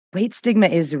weight stigma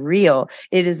is real.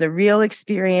 It is a real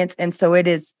experience. And so it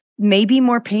is maybe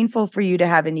more painful for you to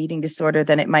have an eating disorder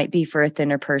than it might be for a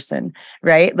thinner person,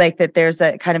 right? Like that there's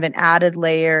a kind of an added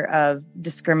layer of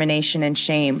discrimination and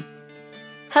shame.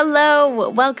 Hello,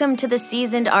 welcome to the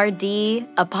CEDRD,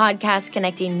 a podcast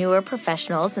connecting newer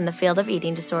professionals in the field of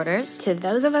eating disorders to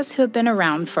those of us who have been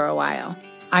around for a while.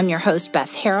 I'm your host,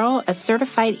 Beth Harrell, a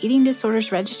certified eating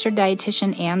disorders registered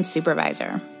dietitian and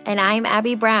supervisor. And I'm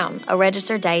Abby Brown, a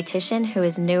registered dietitian who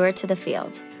is newer to the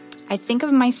field. I think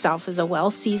of myself as a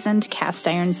well-seasoned cast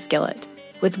iron skillet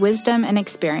with wisdom and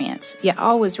experience, yet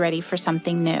always ready for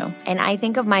something new. And I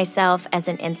think of myself as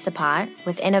an Instapot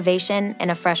with innovation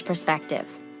and a fresh perspective.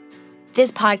 This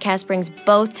podcast brings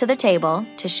both to the table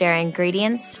to share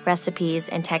ingredients, recipes,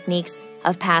 and techniques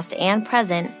of past and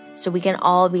present so we can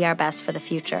all be our best for the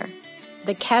future.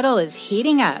 The kettle is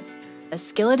heating up. The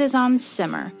skillet is on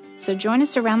simmer. So join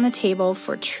us around the table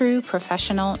for true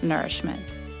professional nourishment.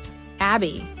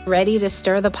 Abby, ready to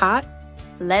stir the pot?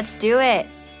 Let's do it.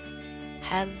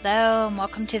 Hello, and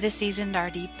welcome to the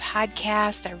CEDRD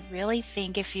podcast. I really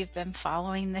think if you've been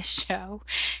following this show,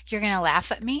 you're going to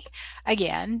laugh at me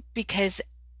again, because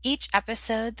each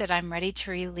episode that I'm ready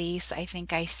to release, I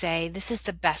think I say, this is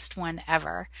the best one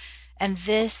ever. And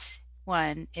this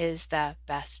one is the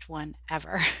best one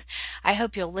ever. I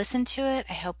hope you'll listen to it.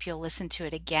 I hope you'll listen to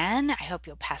it again. I hope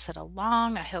you'll pass it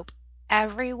along. I hope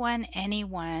everyone,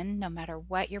 anyone, no matter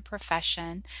what your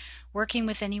profession, working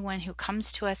with anyone who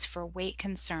comes to us for weight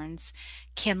concerns,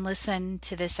 can listen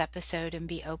to this episode and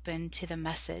be open to the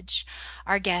message.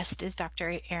 Our guest is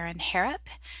Dr. Erin Harrop,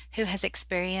 who has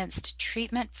experienced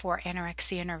treatment for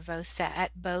anorexia nervosa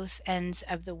at both ends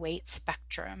of the weight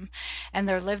spectrum, and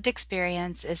their lived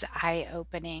experience is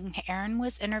eye-opening. Erin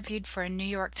was interviewed for a New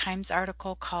York Times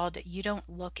article called "You Don't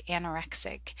Look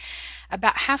Anorexic."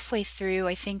 About halfway through,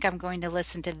 I think I'm going to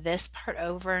listen to this part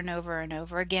over and over and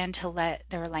over again to let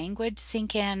their language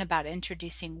sink in about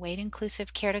introducing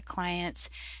weight-inclusive care to clients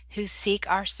who seek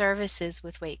our services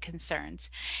with weight concerns.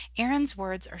 Erin's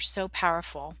words are so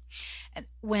powerful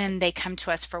when they come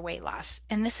to us for weight loss.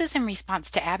 And this is in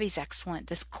response to Abby's excellent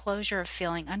disclosure of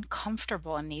feeling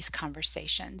uncomfortable in these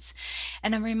conversations.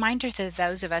 And a reminder to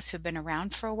those of us who've been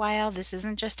around for a while, this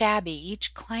isn't just Abby.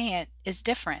 Each client is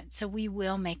different, so we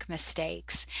will make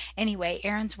mistakes. Anyway,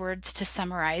 Erin's words to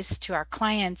summarize to our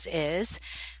clients is,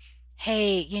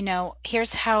 hey,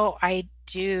 here's how I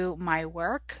do my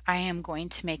work. I am going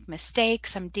to make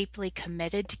mistakes. I'm deeply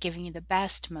committed to giving you the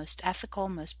best, most ethical,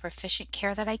 most proficient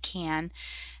care that I can.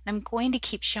 And I'm going to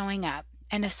keep showing up.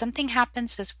 And if something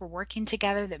happens as we're working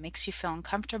together that makes you feel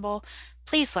uncomfortable,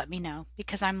 please let me know,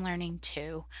 because I'm learning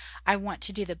too. I want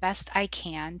to do the best I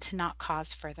can to not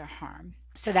cause further harm.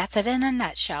 So that's it in a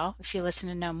nutshell. If you listen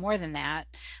to know more than that,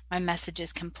 my message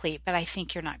is complete, but I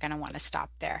think you're not going to want to stop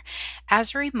there.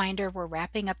 As a reminder, we're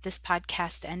wrapping up this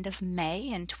podcast end of May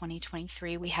in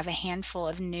 2023. We have a handful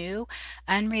of new,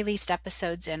 unreleased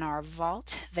episodes in our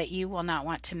vault that you will not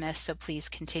want to miss, so please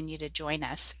continue to join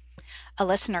us. A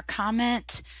listener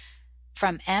comment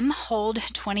from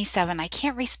mhold27. I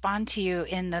can't respond to you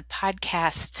in the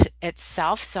podcast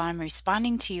itself, so I'm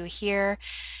responding to you here.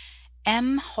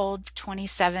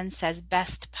 mhold27 says,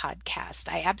 best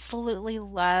podcast. I absolutely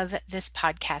love this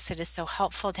podcast. It is so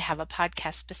helpful to have a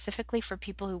podcast specifically for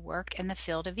people who work in the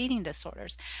field of eating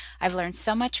disorders. I've learned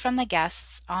so much from the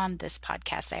guests on this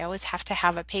podcast. I always have to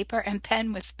have a paper and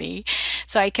pen with me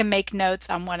so I can make notes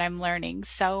on what I'm learning.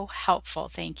 So helpful.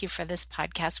 Thank you for this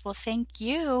podcast. Well, thank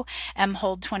you,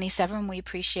 mhold27. We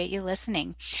appreciate you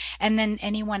listening. And then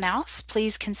anyone else,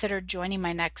 please consider joining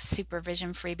my next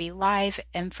Supervision Freebie live.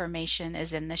 Information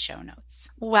is in the show notes.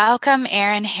 Welcome,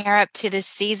 Erin Harrop, to the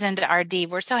CEDRD.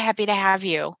 We're so happy to have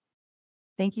you.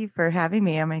 Thank you for having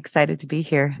me. I'm excited to be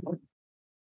here.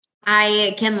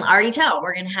 I can already tell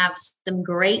we're going to have some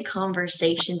great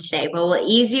conversation today, but we'll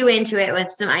ease you into it with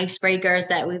some icebreakers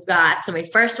that we've got. So my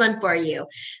first one for you,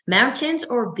 mountains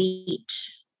or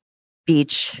beach?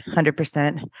 Beach,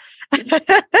 100%.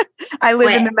 I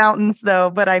live in the mountains though,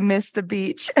 but I miss the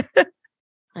beach.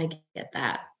 I get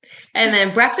that. And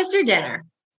then breakfast or dinner?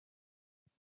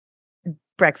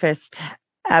 Breakfast.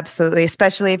 Absolutely.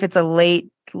 Especially if it's a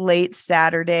late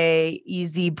Saturday,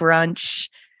 easy brunch,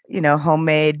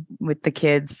 homemade with the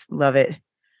kids. Love it.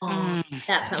 Oh,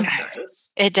 that sounds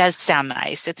nice. It does sound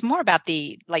nice. It's more about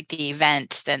the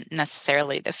event than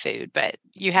necessarily the food, but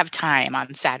you have time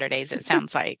on Saturdays, it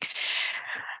sounds like.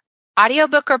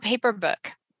 Audiobook or paper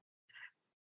book?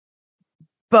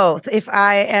 Both. If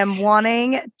I am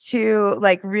wanting to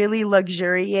really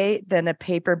luxuriate, then a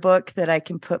paper book that I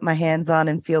can put my hands on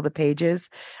and feel the pages.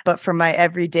 But for my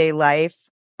everyday life,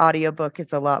 audiobook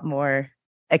is a lot more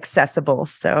accessible.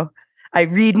 So I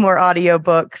read more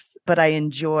audiobooks, but I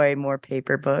enjoy more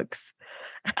paper books.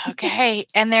 Okay.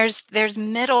 And there's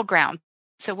middle ground.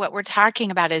 So what we're talking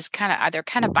about is they're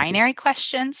kind of binary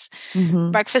questions,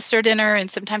 breakfast or dinner. And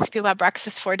sometimes people have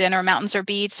breakfast for dinner, mountains or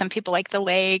beach. Some people like the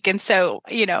lake. And so,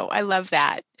 I love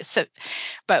that. So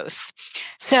both.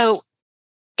 So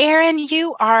Erin,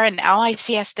 you are an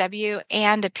LICSW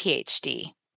and a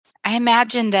PhD. I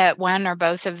imagine that one or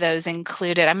both of those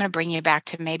included, I'm going to bring you back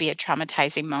to maybe a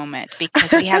traumatizing moment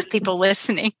because we have people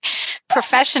listening,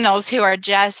 professionals who are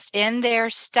just in their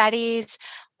studies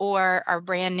or are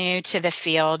brand new to the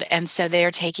field. And so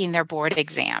they're taking their board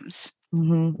exams.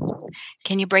 Can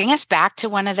you bring us back to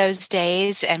one of those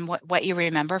days and what you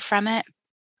remember from it?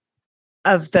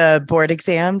 Of the board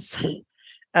exams?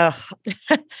 Oh,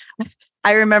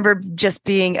 I remember just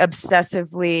being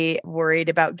obsessively worried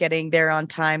about getting there on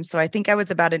time. So I think I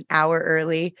was about an hour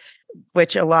early,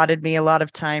 which allotted me a lot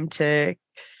of time to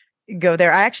go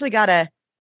there. I actually got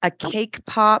a cake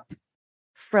pop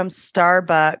from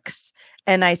Starbucks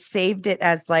and I saved it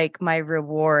as like my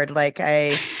reward. Like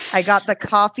I got the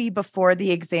coffee before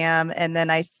the exam and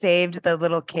then I saved the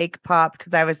little cake pop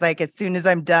because I was like, as soon as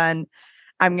I'm done,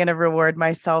 I'm going to reward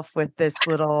myself with this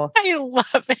little. I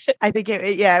love it. I think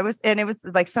it was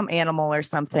like some animal or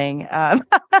something.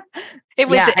 It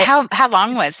was, how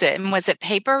long was it? And was it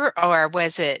paper or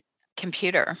was it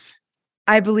computer?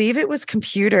 I believe it was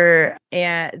computer.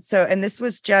 And this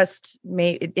was just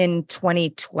made in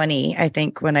 2020, I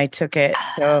think, when I took it.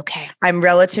 So okay. I'm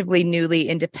relatively newly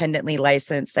independently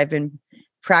licensed. I've been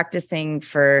practicing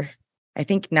for I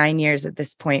think 9 years at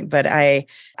this point, but I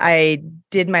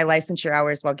did my licensure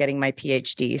hours while getting my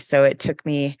PhD. So it took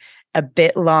me a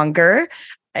bit longer.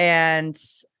 And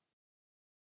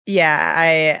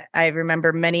yeah, I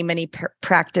remember many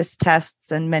practice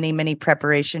tests and many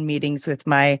preparation meetings with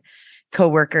my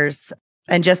coworkers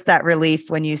and just that relief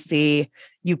when you see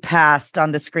you passed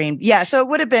on the screen. Yeah. So it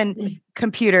would have been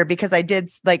computer because it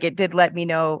did let me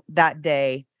know that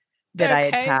day that I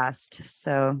had passed.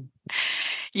 So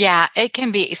yeah, it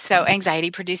can be so anxiety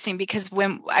producing because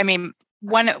when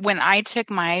I took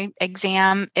my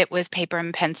exam, it was paper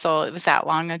and pencil. It was that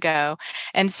long ago.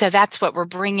 And so that's what we're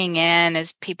bringing in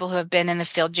as people who have been in the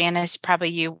field. Janice,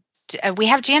 probably we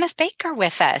have Janice Baker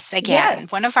with us again,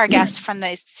 yes. One of our guests from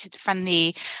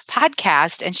the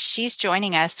podcast, and she's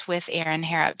joining us with Erin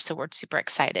Harrop. So we're super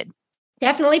excited.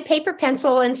 Definitely paper,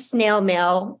 pencil, and snail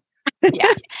mail.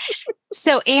 Yeah.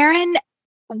 So Erin,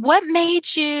 what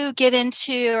made you get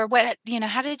into, or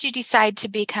how did you decide to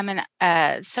become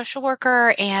a social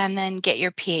worker and then get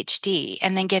your PhD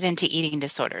and then get into eating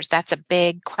disorders? That's a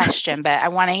big question, but I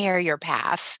want to hear your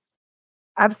path.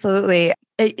 Absolutely.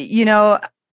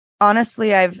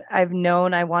 Honestly, I've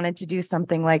known I wanted to do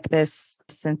something like this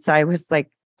since I was like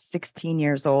 16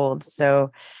 years old.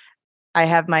 So I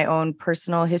have my own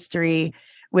personal history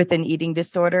with an eating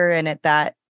disorder. And at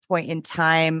that point in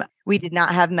time, we did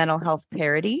not have mental health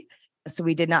parity. So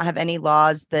we did not have any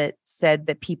laws that said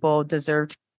that people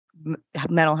deserved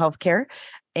mental health care.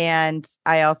 And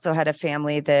I also had a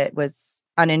family that was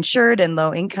uninsured and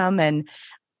low income. And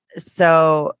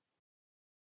so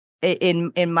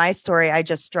in my story, I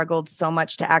just struggled so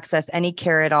much to access any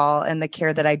care at all. And the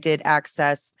care that I did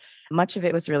access, much of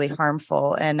it was really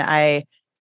harmful. And I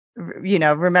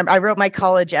remember I wrote my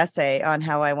college essay on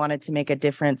how I wanted to make a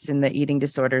difference in the eating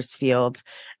disorders field.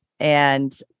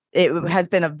 And it has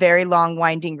been a very long,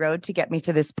 winding road to get me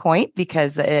to this point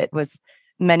because it was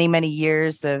many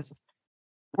years of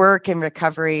work and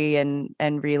recovery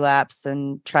and relapse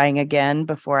and trying again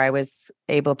before I was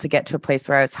able to get to a place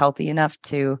where I was healthy enough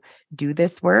to do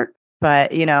this work.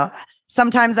 But,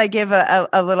 sometimes I give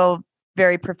a little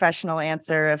very professional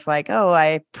answer of like, oh,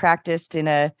 I practiced in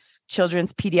a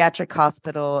children's pediatric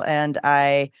hospital and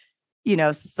I,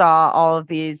 saw all of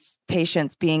these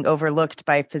patients being overlooked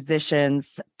by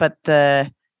physicians. But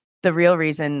the real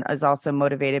reason is also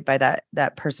motivated by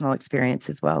that personal experience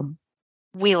as well.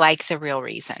 We like the real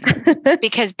reason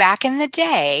because back in the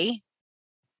day,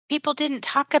 people didn't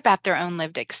talk about their own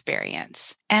lived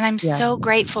experience. And I'm so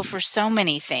grateful for so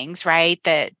many things, right?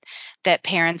 That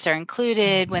parents are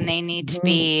included when they need to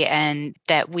be, and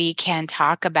that we can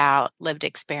talk about lived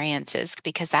experiences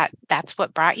because that's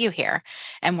what brought you here.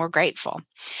 And we're grateful.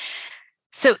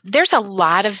 So there's a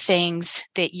lot of things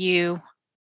that you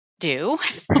do.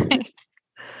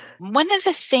 One of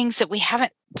the things that we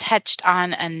haven't touched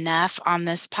on enough on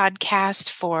this podcast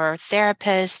for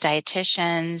therapists,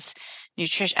 dietitians,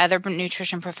 other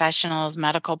nutrition professionals,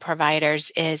 medical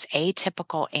providers is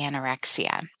atypical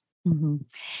anorexia. Mm-hmm.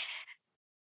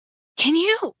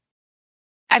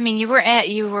 I mean, you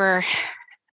were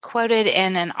quoted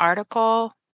in an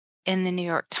article in the New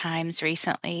York Times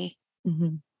recently,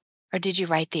 or did you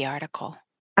write the article?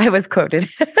 I was quoted.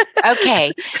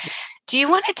 Okay. Do you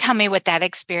want to tell me what that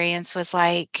experience was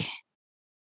like?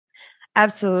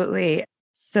 Absolutely.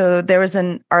 So there was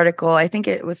an article, I think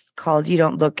it was called "You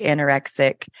Don't Look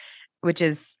Anorexic," which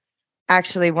is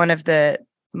actually one of the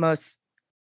most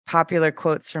popular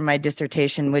quotes from my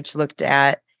dissertation, which looked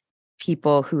at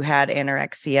people who had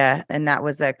anorexia. And that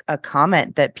was a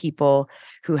comment that people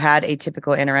who had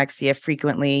atypical anorexia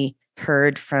frequently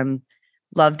heard from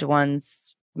loved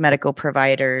ones, medical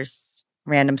providers,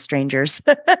 random strangers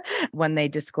when they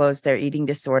disclosed their eating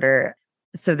disorder.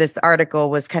 So this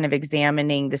article was kind of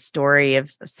examining the story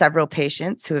of several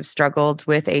patients who have struggled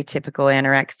with atypical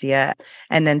anorexia,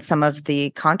 and then some of the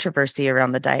controversy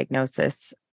around the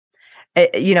diagnosis.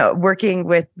 Working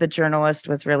with the journalist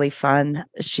was really fun.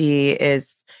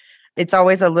 It's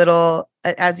always a little,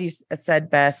 as you said,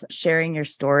 Beth, sharing your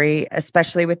story,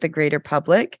 especially with the greater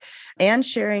public, and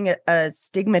sharing a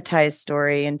stigmatized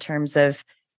story in terms of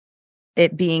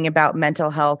it being about mental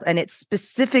health, and it's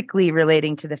specifically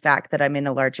relating to the fact that I'm in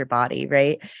a larger body,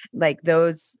 right? Like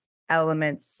those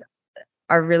elements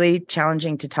are really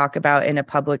challenging to talk about in a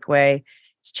public way.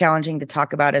 It's challenging to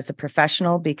talk about as a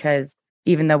professional, because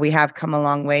even though we have come a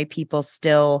long way, people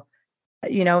still,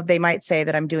 they might say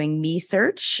that I'm doing me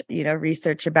search,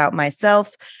 research about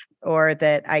myself, or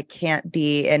that I can't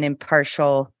be an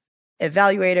impartial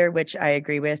evaluator, which I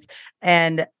agree with.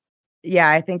 And yeah,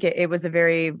 I think it was a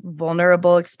very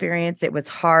vulnerable experience. It was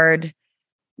hard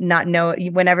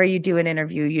whenever you do an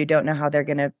interview, you don't know how they're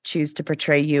going to choose to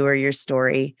portray you or your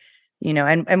story,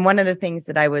 and one of the things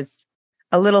that I was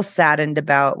a little saddened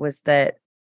about was that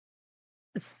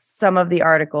some of the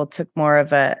article took more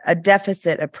of a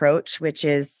deficit approach, which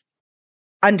is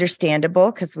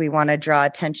understandable because we want to draw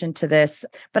attention to this.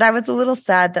 But I was a little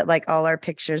sad that like all our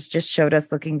pictures just showed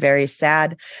us looking very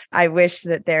sad. I wish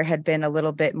that there had been a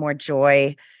little bit more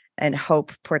joy and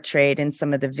hope portrayed in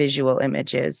some of the visual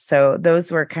images. So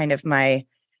those were kind of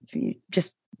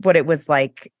just what it was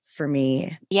like for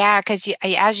me. Yeah, because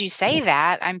as you say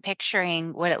that, I'm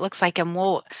picturing what it looks like, and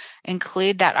we'll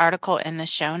include that article in the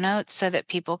show notes so that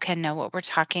people can know what we're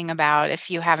talking about if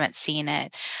you haven't seen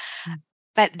it.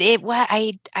 But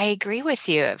I agree with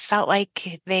you. It felt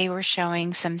like they were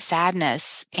showing some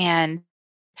sadness, and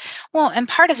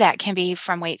part of that can be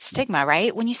from weight stigma,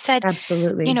 right? When you said,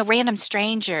 absolutely, random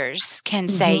strangers can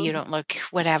say you don't look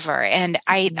whatever, and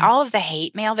all of the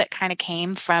hate mail that kind of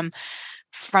came from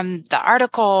the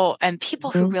article and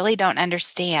people who really don't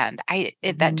understand.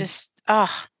 That just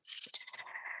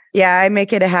Yeah, I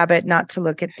make it a habit not to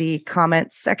look at the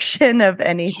comments section of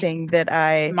anything that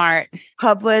I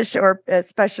publish, or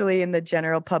especially in the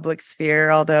general public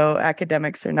sphere, although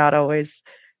academics are not always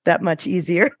that much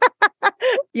easier.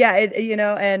 Yeah,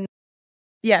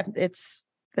 that's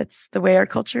the way our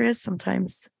culture is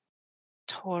sometimes.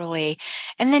 Totally.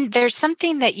 And then there's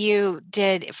something that you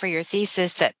did for your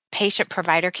thesis, that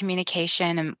patient-provider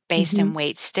communication and based in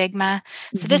weight stigma.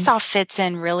 So this all fits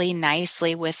in really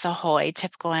nicely with the whole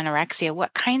atypical anorexia.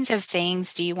 What kinds of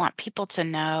things do you want people to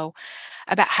know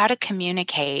about how to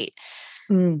communicate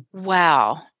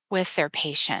well with their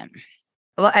patient?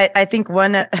 Well, I think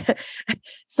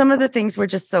some of the things were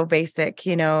just so basic,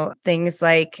 things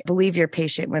like believe your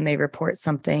patient when they report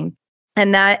something.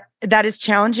 And that is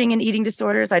challenging in eating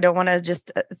disorders. I don't want to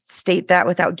just state that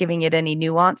without giving it any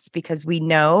nuance, because we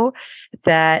know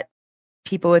that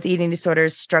people with eating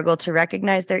disorders struggle to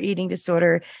recognize their eating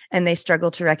disorder, and they struggle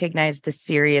to recognize the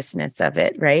seriousness of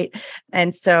it, right?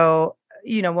 And so,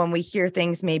 when we hear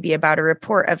things maybe about a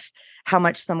report of how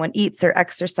much someone eats or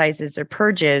exercises or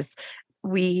purges,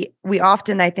 we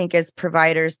often, I think, as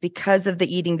providers, because of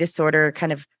the eating disorder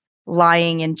kind of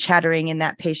lying and chattering in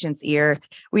that patient's ear,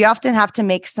 we often have to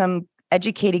make some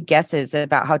educated guesses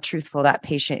about how truthful that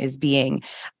patient is being.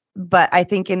 But I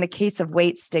think in the case of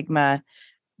weight stigma,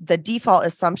 the default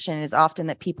assumption is often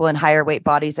that people in higher weight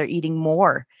bodies are eating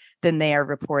more than they are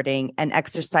reporting and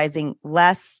exercising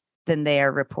less than they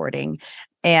are reporting.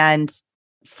 And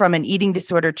from an eating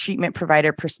disorder treatment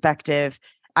provider perspective,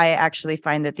 I actually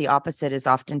find that the opposite is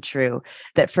often true,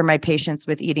 that for my patients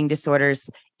with eating disorders,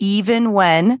 even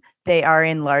when they are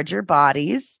in larger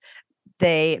bodies,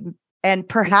 and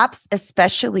perhaps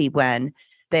especially when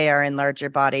they are in larger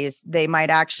bodies, they might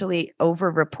actually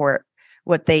overreport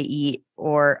what they eat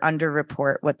or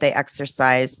underreport what they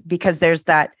exercise, because there's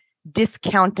that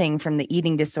discounting from the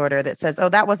eating disorder that says, oh,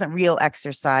 that wasn't real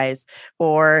exercise,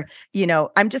 or,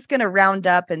 I'm just going to round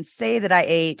up and say that I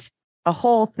ate a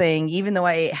whole thing, even though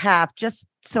I ate half, just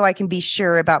so I can be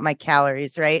sure about my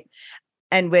calories, right?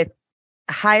 And with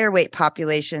higher weight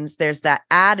populations, there's that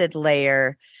added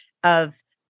layer of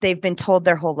they've been told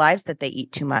their whole lives that they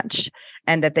eat too much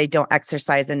and that they don't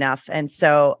exercise enough. And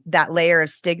so that layer of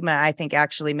stigma, I think,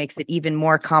 actually makes it even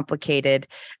more complicated.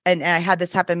 And I had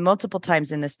this happen multiple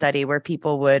times in the study where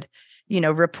people would,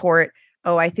 report,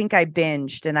 oh, I think I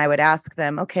binged. And I would ask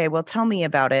them, okay, well, tell me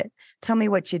about it. Tell me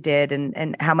what you did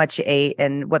and how much you ate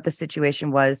and what the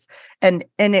situation was. And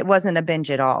it wasn't a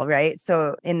binge at all, right?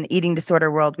 So in the eating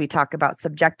disorder world, we talk about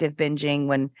subjective binging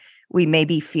when we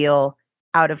maybe feel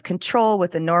out of control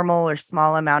with a normal or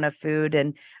small amount of food.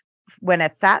 And when a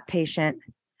fat patient,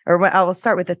 I will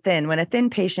start with a thin, when a thin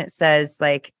patient says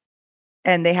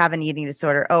and they have an eating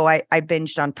disorder, oh, I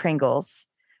binged on Pringles,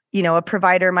 a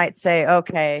provider might say,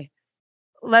 okay,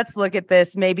 let's look at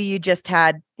this. Maybe you just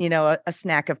had, a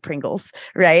snack of Pringles,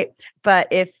 right? But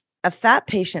if a fat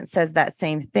patient says that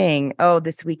same thing, oh,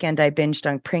 this weekend I binged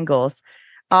on Pringles,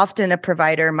 often a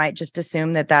provider might just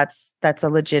assume that that's a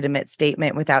legitimate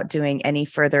statement without doing any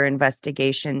further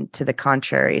investigation to the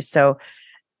contrary. So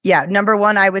yeah, number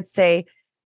one, I would say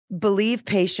believe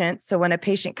patients. So when a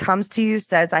patient comes to you,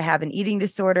 says, I have an eating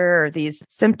disorder or these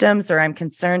symptoms, or I'm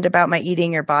concerned about my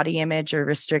eating or body image or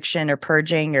restriction or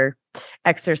purging or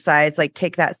exercise,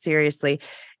 take that seriously.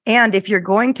 And if you're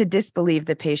going to disbelieve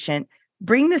the patient,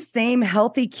 bring the same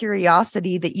healthy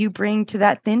curiosity that you bring to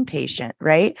that thin patient,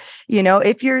 right?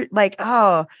 If you're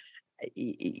oh,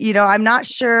 I'm not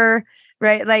sure,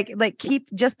 right?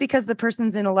 Keep, just because the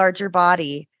person's in a larger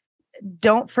body,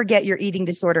 don't forget your eating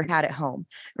disorder hat at home,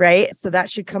 right? So that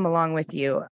should come along with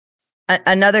you.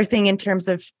 Another thing in terms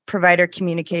of provider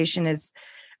communication is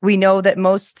we know that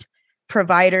most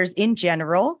providers in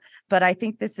general, but I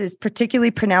think this is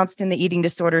particularly pronounced in the eating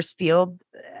disorders field.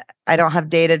 I don't have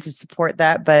data to support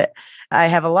that, but I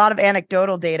have a lot of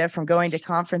anecdotal data from going to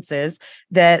conferences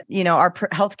that, our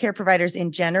healthcare providers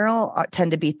in general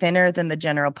tend to be thinner than the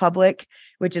general public,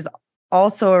 which is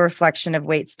also a reflection of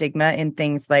weight stigma in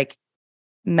things like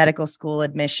medical school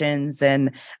admissions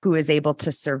and who is able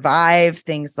to survive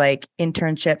things like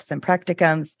internships and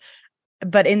practicums.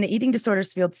 But in the eating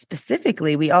disorders field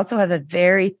specifically, we also have a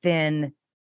very thin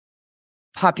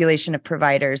population of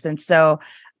providers. And so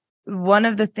one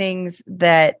of the things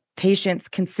that patients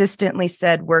consistently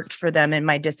said worked for them in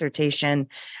my dissertation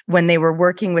when they were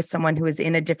working with someone who was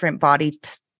in a different body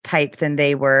type than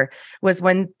they were, was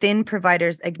when thin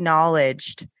providers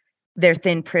acknowledged their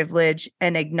thin privilege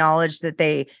and acknowledged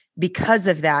that because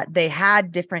of that, they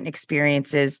had different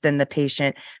experiences than the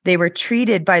patient. They were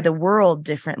treated by the world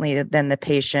differently than the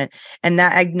patient. And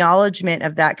that acknowledgement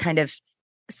of that kind of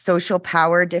social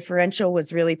power differential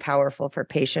was really powerful for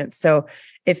patients. So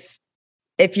if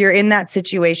you're in that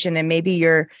situation and maybe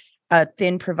you're a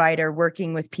thin provider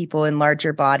working with people in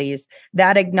larger bodies,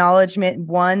 that acknowledgement,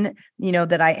 one,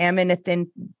 that I am in a thin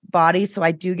body, so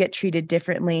I do get treated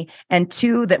differently. And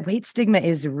two, that weight stigma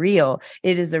is real.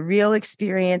 It is a real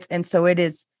experience. And so it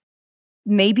is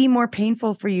maybe more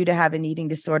painful for you to have an eating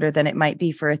disorder than it might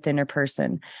be for a thinner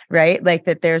person, right?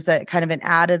 That there's a kind of an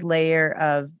added layer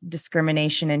of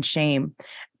discrimination and shame.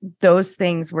 Those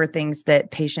things were things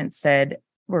that patients said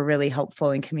were really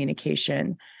helpful in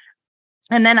communication.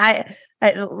 And then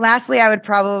lastly, I would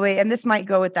probably, and this might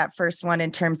go with that first one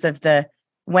in terms of the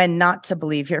when not to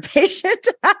believe your patient.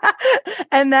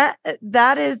 And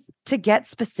that is to get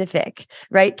specific,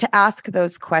 right? To ask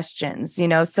those questions,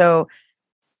 So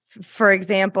for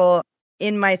example,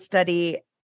 in my study,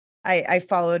 I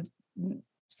followed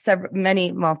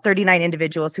 39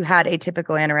 individuals who had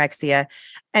atypical anorexia.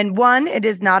 And one, it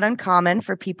is not uncommon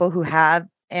for people who have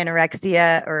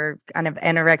anorexia or kind of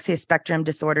anorexia spectrum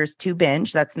disorders to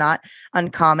binge. That's not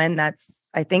uncommon. That's,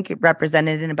 I think,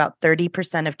 represented in about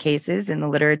 30% of cases in the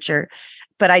literature.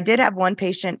 But I did have one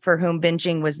patient for whom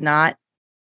binging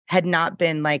had not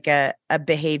been a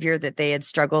behavior that they had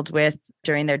struggled with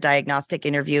during their diagnostic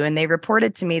interview. And they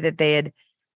reported to me that they had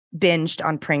binged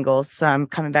on Pringles. So I'm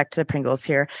coming back to the Pringles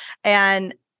here.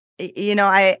 And,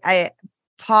 I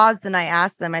paused and I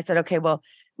asked them, I said, okay, well,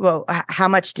 how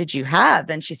much did you have?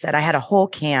 And she said, I had a whole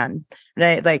can,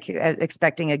 right?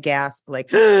 Expecting a gasp,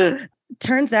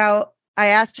 turns out I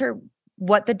asked her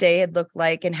what the day had looked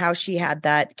like and how she had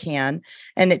that can.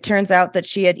 And it turns out that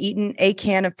she had eaten a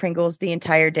can of Pringles the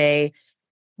entire day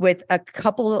with a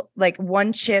couple,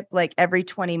 one chip, every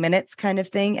 20 minutes kind of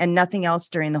thing, and nothing else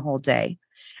during the whole day.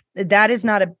 That is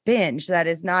not a binge. That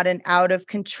is not an out of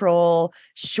control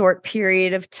short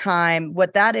period of time.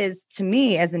 What that is to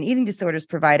me as an eating disorders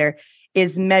provider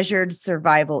is measured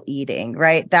survival eating,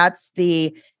 right? That's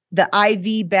the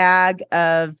IV bag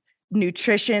of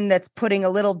nutrition that's putting a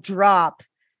little drop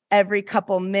every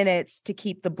couple minutes to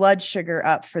keep the blood sugar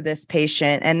up for this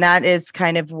patient. And that is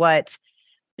kind of what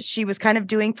she was kind of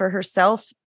doing for herself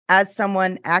as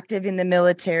someone active in the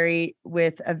military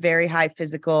with a very high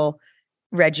physical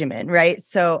regimen, right?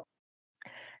 So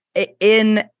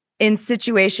in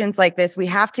situations like this, we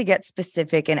have to get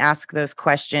specific and ask those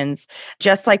questions.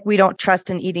 Just like we don't trust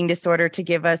an eating disorder to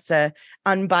give us a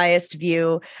unbiased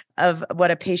view of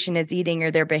what a patient is eating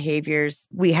or their behaviors,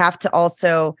 we have to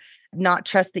also not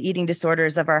trust the eating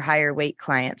disorders of our higher weight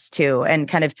clients too, and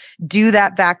kind of do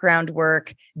that background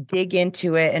work, dig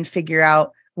into it, and figure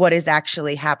out what is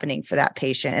actually happening for that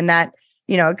patient. And that,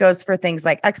 it goes for things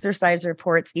like exercise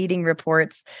reports, eating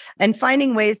reports, and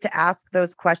finding ways to ask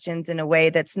those questions in a way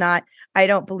that's not, I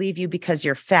don't believe you because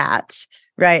you're fat,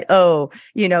 right? Oh,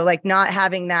 like not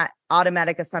having that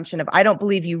automatic assumption of, I don't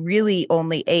believe you really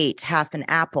only ate half an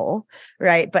apple,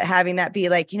 right? But having that be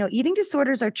like, eating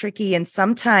disorders are tricky. And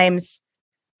sometimes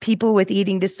people with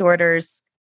eating disorders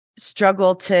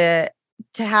struggle to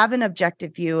have an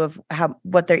objective view of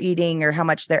what they're eating or how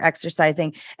much they're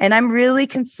exercising. And I'm really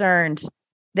concerned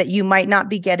that you might not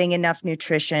be getting enough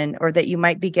nutrition, or that you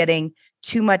might be getting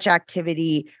too much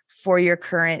activity for your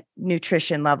current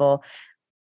nutrition level.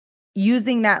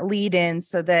 Using that lead in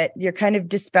so that you're kind of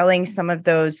dispelling some of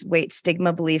those weight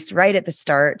stigma beliefs right at the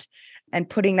start, and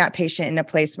putting that patient in a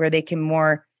place where they can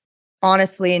more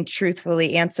honestly and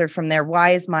truthfully answer from their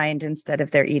wise mind instead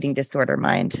of their eating disorder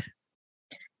mind.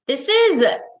 This is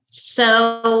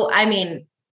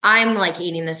I'm like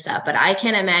eating this up, but I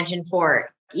can imagine for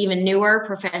even newer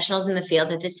professionals in the field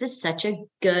that this is such a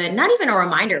good, not even a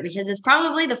reminder, because it's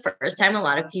probably the first time a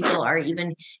lot of people are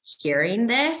even hearing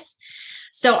this.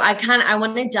 So I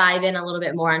want to dive in a little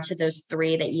bit more onto those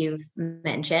three that you've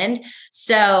mentioned.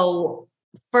 So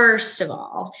first of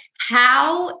all,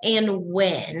 how and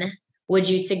when would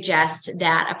you suggest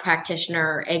that a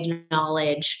practitioner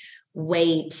acknowledge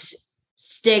weight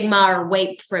stigma or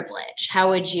weight privilege? How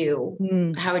would you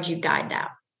guide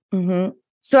that? Mm-hmm.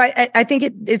 So I think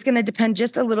it is going to depend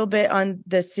just a little bit on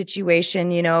the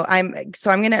situation. I'm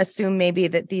going to assume maybe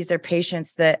that these are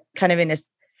patients that kind of in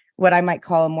what I might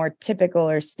call a more typical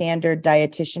or standard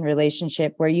dietitian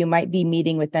relationship, where you might be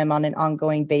meeting with them on an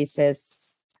ongoing basis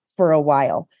for a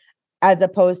while, as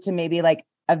opposed to maybe like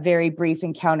a very brief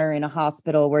encounter in a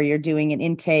hospital where you're doing an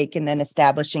intake and then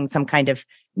establishing some kind of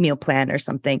meal plan or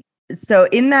something. So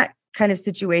in that kind of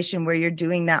situation where you're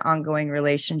doing that ongoing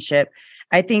relationship,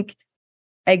 I think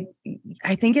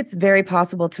it's very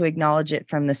possible to acknowledge it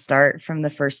from the start, from the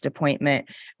first appointment,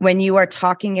 when you are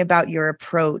talking about your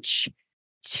approach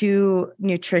to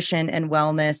nutrition and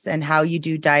wellness and how you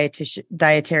do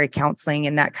dietary counseling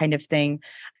and that kind of thing.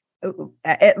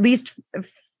 At least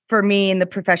for me and the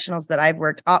professionals that I've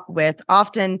worked with,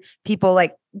 often people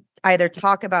like either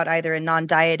talk about either a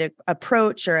non-diet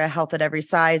approach or a health at every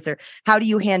size, or how do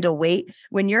you handle weight.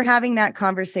 When you're having that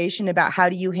conversation about how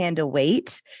do you handle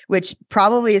weight, which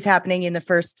probably is happening in the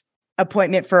first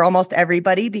appointment for almost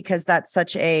everybody, because that's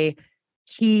such a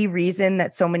key reason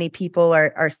that so many people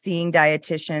are seeing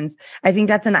dietitians. I think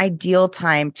that's an ideal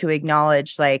time to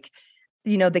acknowledge, like,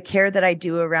 the care that I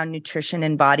do around nutrition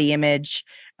and body image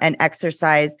and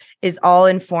exercise is all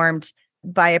informed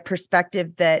by a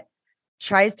perspective that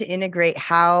tries to integrate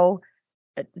how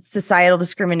societal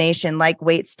discrimination like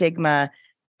weight stigma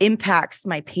impacts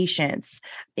my patients,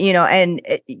 and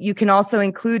you can also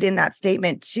include in that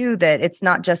statement too, that it's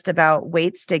not just about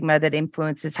weight stigma that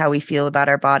influences how we feel about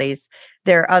our bodies.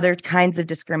 There are other kinds of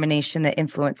discrimination that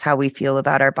influence how we feel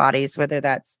about our bodies, whether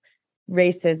that's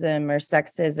racism or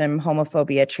sexism,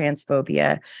 homophobia,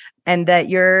 transphobia, and that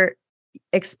you're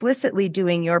explicitly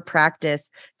doing your practice,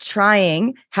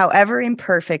 trying, however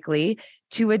imperfectly,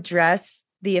 to address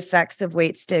the effects of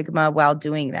weight stigma while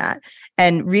doing that,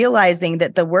 and realizing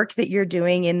that the work that you're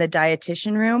doing in the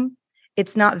dietitian room,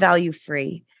 it's not value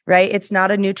free, right? It's not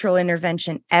a neutral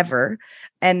intervention ever.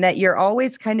 And that you're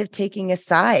always kind of taking a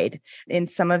side in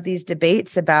some of these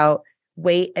debates about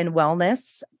weight and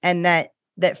wellness, and that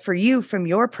for you, from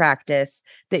your practice,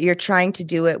 that you're trying to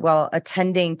do it while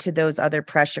attending to those other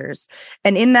pressures.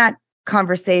 And in that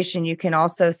conversation, you can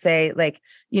also say, like,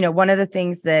 one of the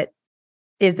things that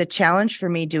is a challenge for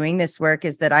me doing this work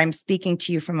is that I'm speaking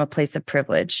to you from a place of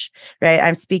privilege, right?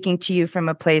 I'm speaking to you from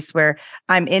a place where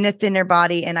I'm in a thinner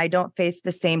body and I don't face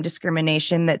the same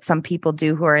discrimination that some people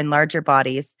do who are in larger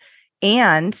bodies.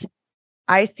 And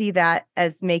I see that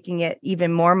as making it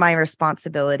even more my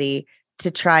responsibility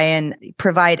to try and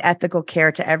provide ethical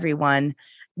care to everyone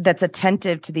that's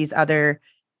attentive to these other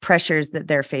pressures that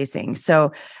they're facing.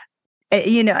 So,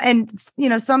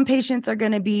 some patients are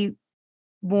going to be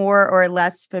more or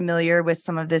less familiar with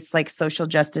some of this like social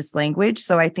justice language.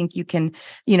 So I think you can,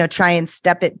 try and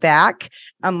step it back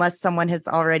unless someone has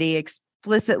already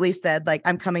explicitly said, like,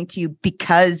 I'm coming to you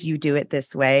because you do it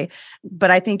this way. But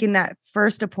I think in that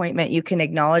first appointment, you can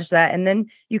acknowledge that, and then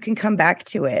you can come back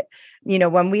to it.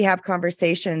 When we have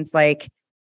conversations like,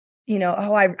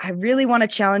 I really want to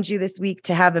challenge you this week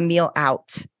to have a meal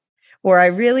out, or I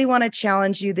really want to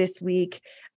challenge you this week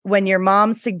when your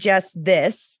mom suggests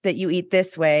this, that you eat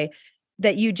this way,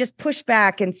 that you just push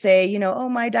back and say, oh,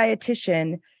 my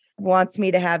dietitian wants me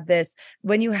to have this.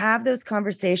 When you have those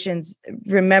conversations,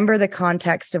 remember the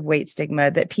context of weight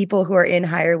stigma, that people who are in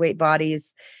higher weight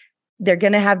bodies, they're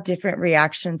going to have different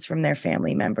reactions from their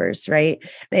family members, right?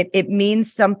 It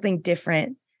means something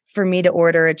different for me to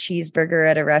order a cheeseburger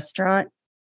at a restaurant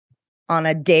on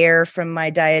a dare from my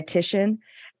dietitian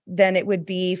than it would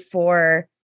be for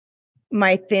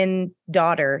my thin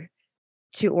daughter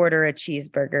to order a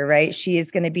cheeseburger, right? She is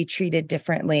going to be treated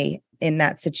differently in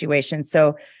that situation.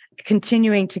 So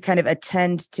continuing to kind of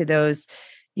attend to those,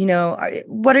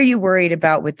 what are you worried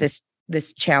about with this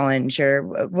challenge, or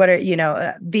what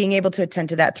are, being able to attend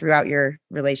to that throughout your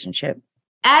relationship.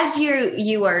 As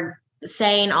you are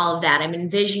saying all of that, I'm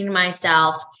envisioning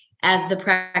myself as the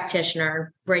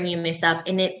practitioner bringing this up,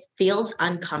 and it feels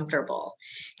uncomfortable.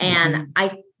 And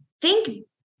I think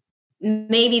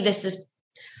maybe this is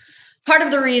part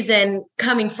of the reason,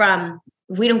 coming from,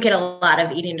 we don't get a lot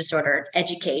of eating disorder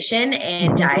education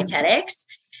and dietetics.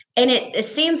 And it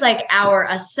seems like our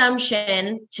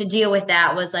assumption to deal with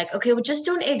that was like, okay, well, just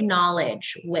don't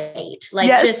acknowledge weight.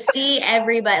 Like, just see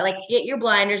everybody, like, get your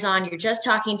blinders on. You're just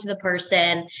talking to the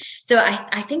person. So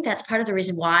I think that's part of the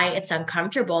reason why it's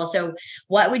uncomfortable. So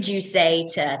what would you say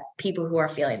to people who are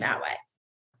feeling that way?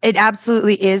 It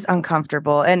absolutely is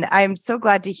uncomfortable. And I'm so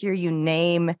glad to hear you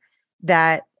name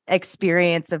that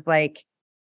experience of like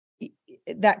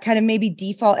that kind of maybe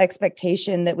default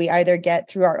expectation that we either get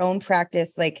through our own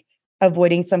practice, like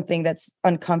avoiding something that's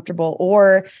uncomfortable,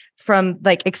 or from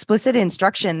like explicit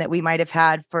instruction that we might have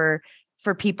had for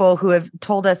people who have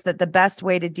told us that the best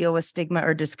way to deal with stigma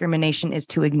or discrimination is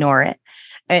to ignore it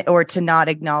or to not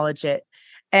acknowledge it.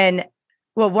 And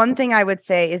well, one thing I would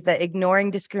say is that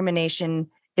ignoring discrimination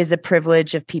is a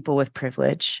privilege of people with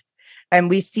privilege. And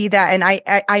we see that. And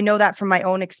I know that from my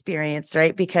own experience,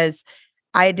 right? Because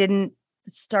I didn't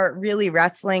start really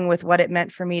wrestling with what it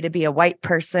meant for me to be a white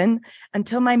person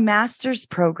until my master's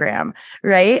program,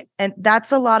 right? And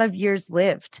that's a lot of years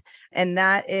lived. And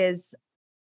that is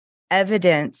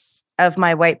evidence of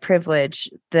my white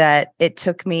privilege, that it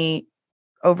took me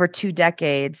over 2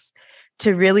 decades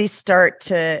to really start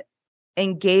to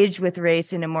engage with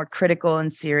race in a more critical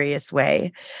and serious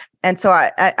way. And so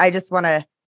I just want to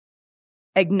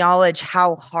acknowledge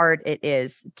how hard it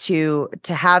is to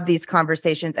have these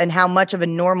conversations, and how much of a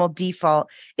normal default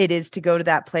it is to go to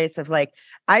that place of like,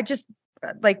 I'll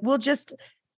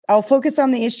focus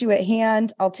on the issue at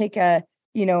hand. I'll take a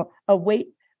weight.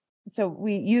 So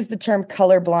we use the term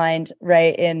colorblind,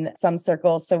 right, in some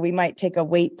circles. So we might take a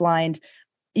weight blind,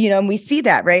 and we see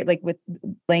that, right, like with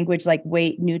language like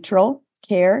weight neutral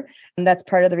care. And that's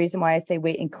part of the reason why I say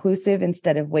weight inclusive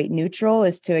instead of weight neutral,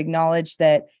 is to acknowledge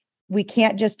that we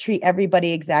can't just treat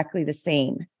everybody exactly the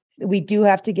same. We do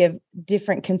have to give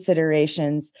different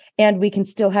considerations, and we can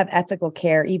still have ethical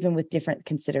care even with different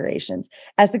considerations.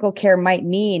 Ethical care might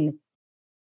mean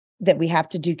that we have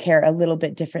to do care a little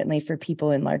bit differently for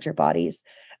people in larger bodies.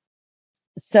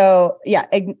 So yeah,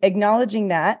 acknowledging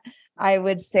that, I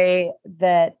would say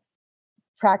that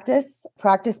practice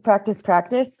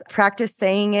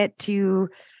saying it to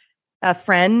a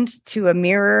friend, to a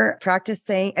mirror,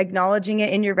 acknowledging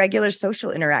it in your regular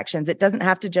social interactions. It doesn't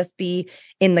have to just be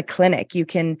in the clinic. You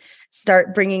can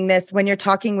start bringing this when you're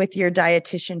talking with your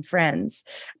dietitian friends.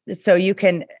 So you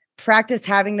can practice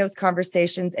having those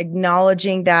conversations,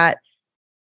 acknowledging that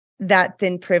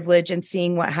thin privilege and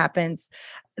seeing what happens.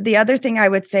 The other thing I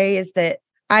would say is that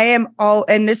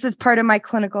and this is part of my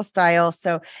clinical style,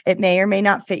 so it may or may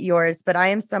not fit yours, but I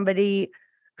am somebody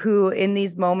who in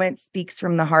these moments speaks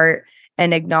from the heart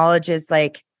and acknowledges,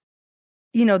 like,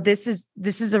 this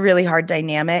is a really hard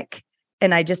dynamic.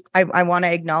 And I want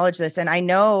to acknowledge this. And I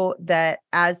know that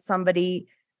as somebody,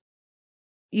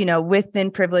 with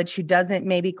thin privilege who doesn't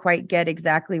maybe quite get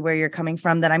exactly where you're coming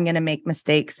from, that I'm going to make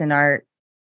mistakes in our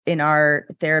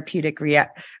therapeutic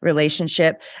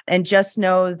relationship. And just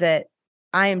know that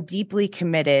I am deeply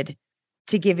committed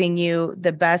to giving you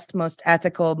the best, most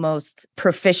ethical, most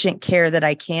proficient care that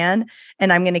I can.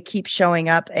 And I'm going to keep showing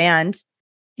up and,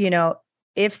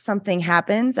 if something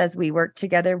happens as we work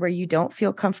together where you don't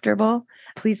feel comfortable,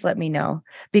 please let me know,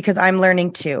 because I'm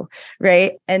learning too.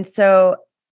 Right. And so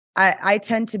I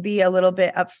tend to be a little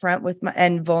bit upfront with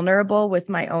and vulnerable with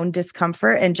my own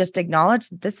discomfort, and just acknowledge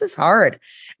that this is hard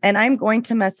and I'm going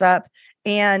to mess up.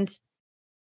 And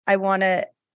I want to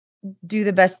do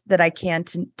the best that I can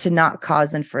to not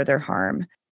cause and further harm.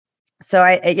 So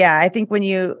I think when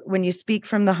you speak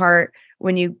from the heart,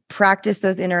 when you practice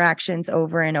those interactions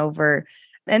over and over,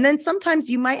 and then sometimes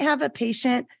you might have a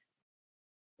patient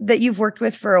that you've worked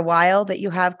with for a while that you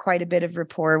have quite a bit of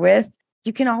rapport with,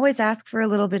 you can always ask for a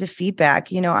little bit of feedback.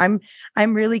 I'm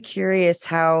really curious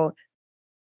how,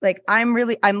 I'm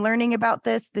learning about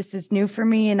this. This is new for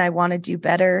me and I want to do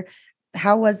better.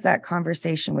 How was that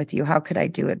conversation with you? How could I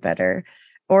do it better?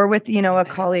 Or with, a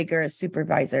colleague or a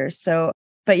supervisor. So,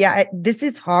 but yeah, this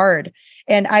is hard.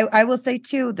 And I will say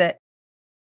too, that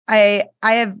I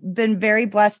have been very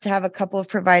blessed to have a couple of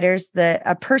providers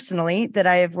that personally that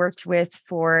I have worked with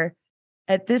for,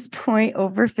 at this point,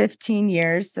 over 15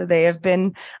 years. So they have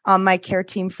been on my care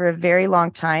team for a very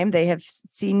long time. They have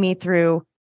seen me through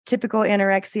typical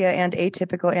anorexia and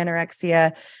atypical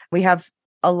anorexia. We have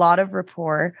a lot of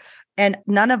rapport, and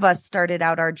none of us started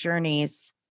out our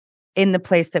journeys in the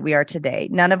place that we are today.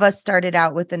 None of us started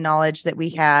out with the knowledge that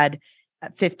we had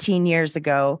 15 years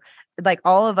ago.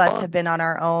 All of us have been on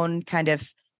our own kind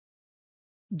of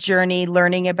journey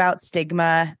learning about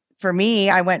stigma. For me,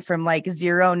 I went from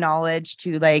zero knowledge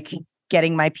to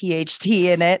getting my PhD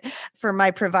in it. For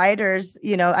my providers,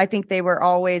 I think they were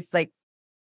always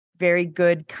very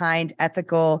good, kind,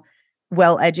 ethical,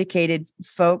 well-educated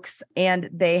folks. And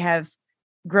they have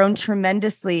grown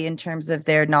tremendously in terms of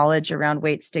their knowledge around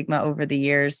weight stigma over the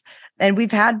years. And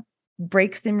we've had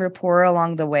breaks in rapport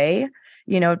along the way,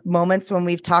 moments when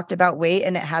we've talked about weight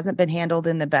and it hasn't been handled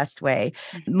in the best way.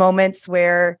 Moments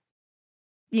where,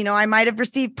 I might have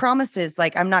received promises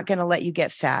I'm not going to let you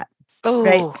get fat. Ooh,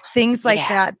 right? Things like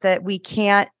that we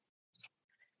can't.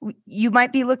 You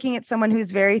might be looking at someone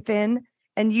who's very thin,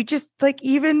 and you just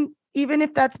even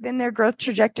if that's been their growth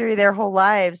trajectory their whole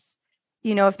lives,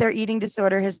 if their eating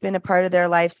disorder has been a part of their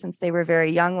life since they were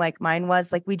very young, like mine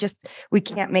was, we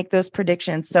can't make those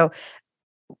predictions. So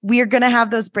we are going to have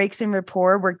those breaks in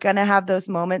rapport. We're going to have those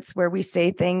moments where we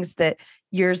say things that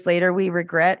years later we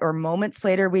regret, or moments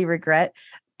later we regret,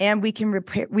 and we can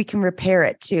repair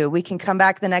it too. We can come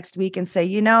back the next week and say,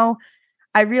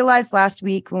 I realized last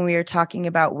week when we were talking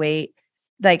about weight,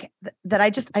 that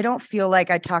I don't feel like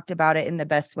I talked about it in the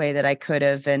best way that I could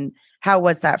have. And how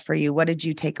was that for you? What did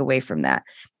you take away from that?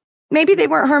 Maybe they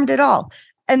weren't harmed at all,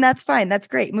 and that's fine. That's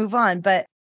great. Move on. But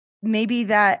maybe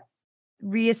that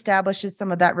reestablishes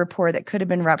some of that rapport that could have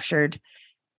been ruptured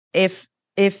if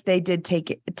they did take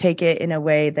it in a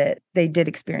way that they did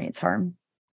experience harm.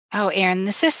 Oh, Erin,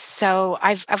 this is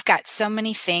I've got so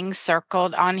many things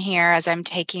circled on here as I'm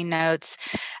taking notes,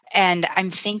 and I'm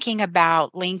thinking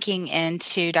about linking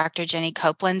into Dr. Jenny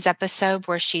Copeland's episode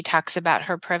where she talks about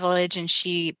her privilege and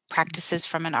she practices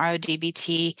from an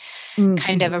RODBT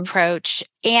kind of approach,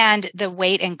 and the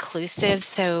weight inclusive.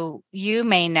 So you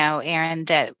may know, Erin,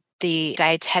 that the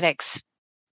dietetics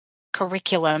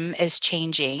curriculum is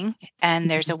changing,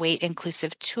 and there's a weight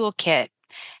inclusive toolkit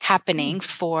happening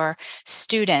for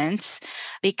students,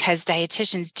 because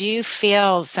dietitians do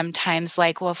feel sometimes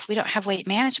well, if we don't have weight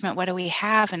management, what do we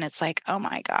have? And it's oh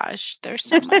my gosh, there's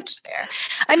so much there.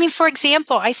 I mean, for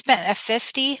example, I spent a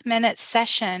 50-minute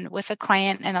session with a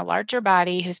client in a larger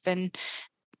body who's been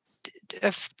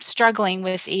struggling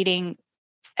with eating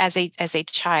as a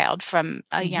child, from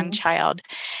a young child.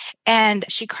 And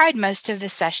she cried most of the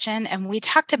session. And we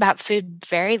talked about food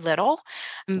very little,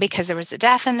 because there was a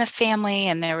death in the family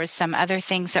and there was some other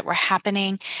things that were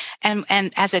happening. And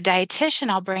as a dietitian,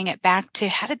 I'll bring it back to,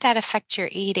 how did that affect your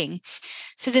eating?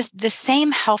 So the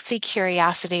same healthy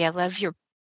curiosity. I love your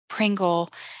Pringle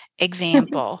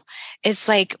example. It's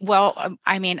well,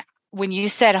 I mean, when you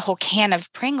said a whole can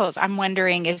of Pringles, I'm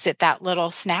wondering, is it that little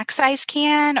snack size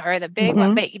can or the big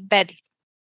one? But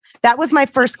that was my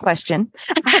first question.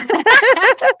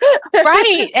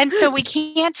 Right. And so we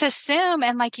can't assume.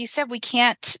 And like you said, we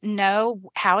can't know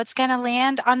how it's going to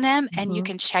land on them. And you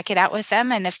can check it out with them.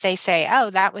 And if they say, oh,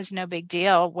 that was no big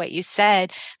deal, what you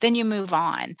said, then you move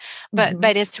on.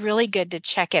 But it's really good to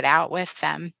check it out with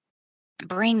them.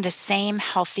 Bring the same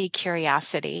healthy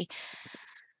curiosity,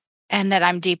 and that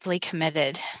I'm deeply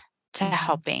committed to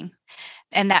helping.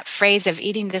 And that phrase of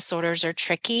eating disorders are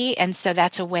tricky. And so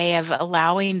that's a way of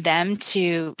allowing them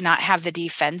to not have the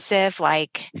defensive,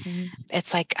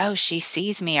 it's oh, she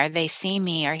sees me, or they see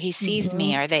me, or he sees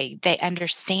me, or they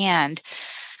understand,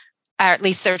 or at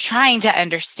least they're trying to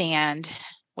understand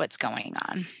what's going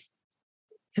on.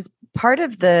 Because part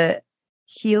of the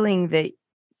healing that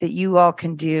you all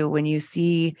can do when you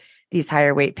see these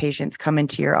higher weight patients come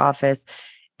into your office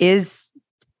is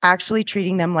actually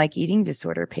treating them like eating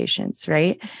disorder patients,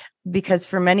 right? Because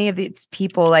for many of these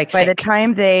people, like by the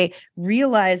time they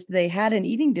realized they had an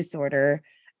eating disorder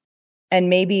and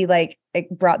maybe like it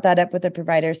brought that up with a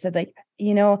provider, said like,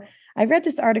 I read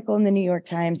this article in the New York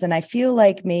Times and I feel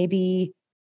like maybe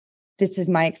this is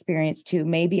my experience too.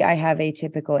 Maybe I have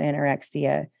atypical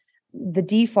anorexia. The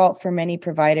default for many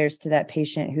providers to that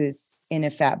patient who's in a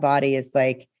fat body is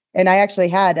like, and I actually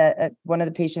had one of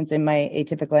the patients in my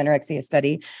atypical anorexia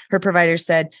study, her provider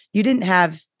said, you didn't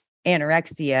have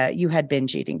anorexia, you had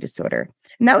binge eating disorder.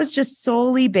 And that was just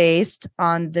solely based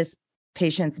on this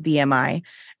patient's BMI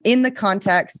in the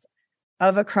context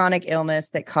of a chronic illness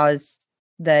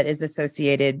that is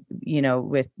associated,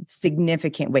 with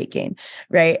significant weight gain,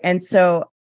 right? And so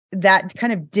that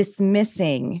kind of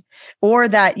dismissing or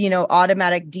that,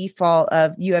 automatic default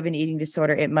of you have an eating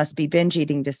disorder, it must be binge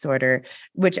eating disorder,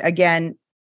 which again,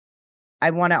 I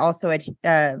want to also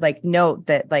note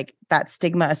that that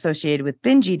stigma associated with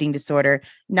binge eating disorder,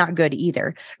 not good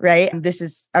either, right? And this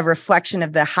is a reflection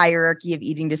of the hierarchy of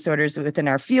eating disorders within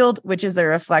our field, which is a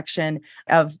reflection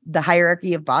of the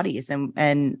hierarchy of bodies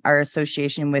and our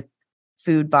association with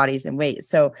food, bodies, and weight.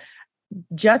 So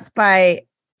just by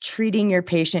treating your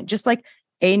patient, just like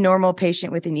a normal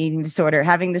patient with an eating disorder,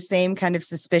 having the same kind of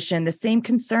suspicion, the same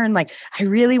concern, like, I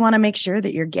really want to make sure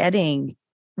that you're getting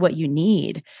what you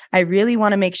need. I really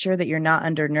want to make sure that you're not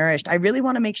undernourished. I really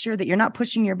want to make sure that you're not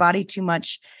pushing your body too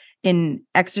much in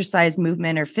exercise,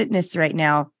 movement, or fitness right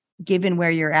now, given where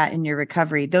you're at in your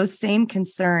recovery. Those same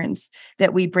concerns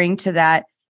that we bring to that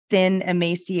thin,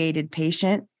 emaciated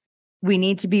patient, we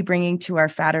need to be bringing to our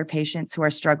fatter patients who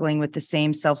are struggling with the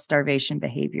same self-starvation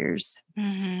behaviors.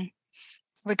 Mm-hmm.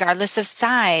 Regardless of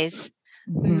size,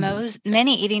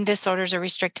 many eating disorders are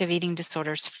restrictive eating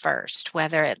disorders first,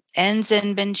 whether it ends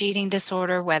in binge eating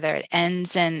disorder, whether it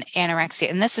ends in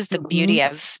anorexia. And this is the beauty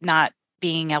of not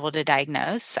being able to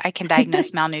diagnose. I can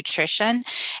diagnose malnutrition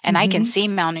and I can see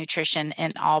malnutrition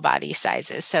in all body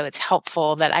sizes. So it's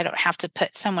helpful that I don't have to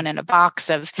put someone in a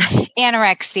box of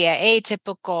anorexia,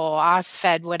 atypical,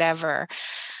 OSFED, whatever.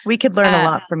 We could learn a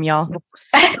lot from y'all.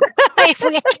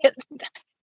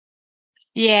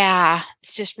 Yeah,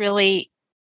 it's just really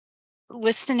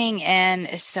listening in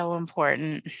is so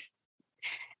important.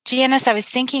 Janice, I was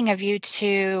thinking of you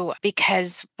too,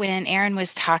 because when Erin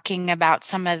was talking about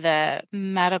some of the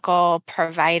medical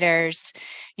providers,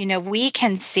 we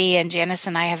can see, and Janice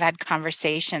and I have had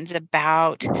conversations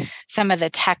about some of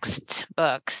the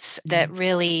textbooks that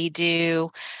really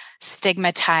do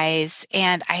stigmatize.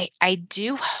 And I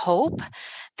do hope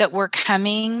that we're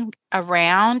coming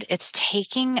around. It's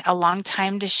taking a long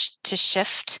time to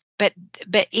shift, but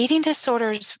eating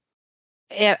disorders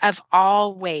of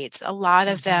all weights, a lot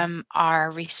of them are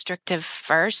restrictive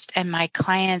first. And my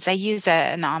clients, I use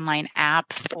an online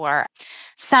app for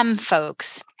some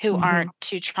folks who aren't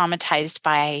too traumatized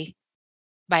by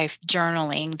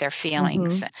journaling their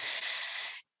feelings.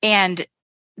 And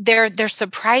they're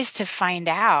surprised to find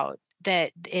out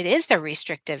that it is the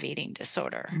restrictive eating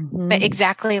disorder. But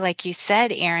exactly like you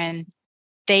said, Erin,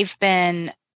 they've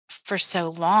been for so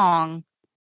long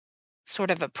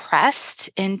sort of oppressed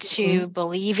into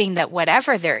believing that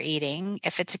whatever they're eating,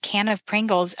 if it's a can of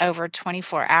Pringles over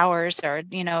 24 hours or,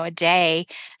 a day,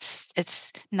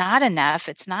 it's not enough.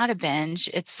 It's not a binge.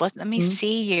 It's let me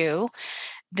see you.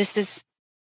 This is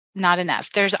not enough.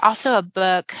 There's also a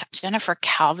book Jennifer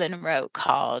Calvin wrote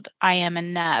called I Am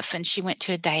Enough. And she went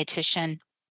to a dietitian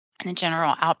in a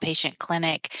general outpatient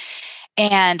clinic.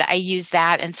 And I use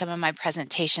that in some of my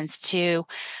presentations too,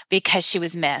 because she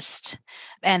was missed.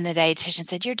 And the dietitian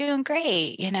said, you're doing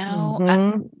great,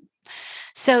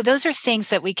 So those are things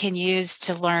that we can use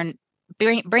to learn,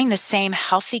 bring the same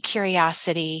healthy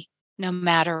curiosity, no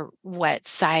matter what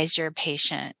size your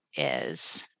patient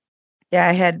is. Yeah,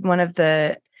 I had one of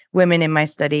the women in my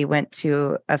study went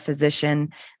to a physician,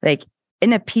 like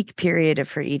in a peak period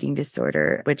of her eating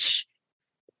disorder, which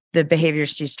the behaviors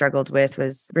she struggled with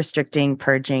was restricting,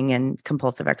 purging, and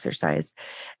compulsive exercise.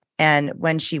 And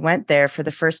when she went there for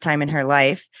the first time in her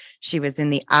life, she was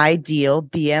in the ideal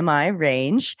BMI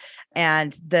range.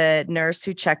 And the nurse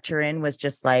who checked her in was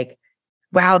just like,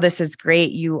 wow, this is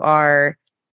great. You have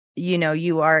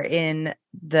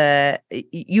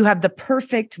the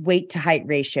perfect weight to height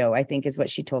ratio, I think is what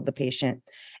she told the patient.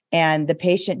 And the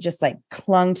patient just like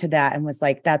clung to that and was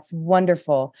like, that's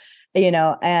wonderful,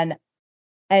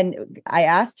 and I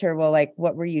asked her, well, like,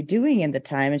 what were you doing in the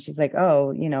time? And she's like,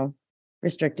 oh,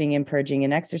 restricting and purging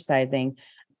and exercising.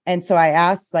 And so I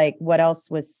asked, like, what else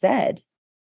was said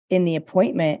in the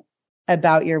appointment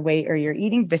about your weight or your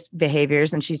eating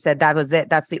behaviors? And she said, that was it.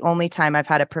 That's the only time I've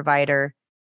had a provider,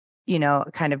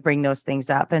 kind of bring those things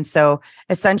up. And so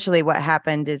essentially what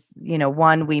happened is,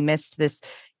 one, we missed this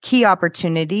key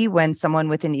opportunity when someone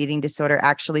with an eating disorder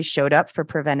actually showed up for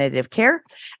preventative care,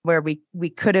 where we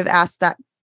could have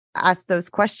asked those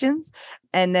questions.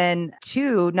 And then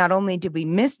two, not only did we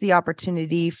miss the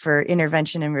opportunity for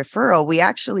intervention and referral, we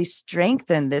actually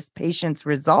strengthened this patient's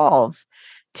resolve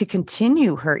to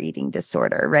continue her eating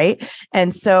disorder. Right.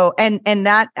 And so, and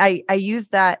that I use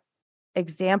that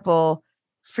example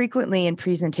frequently in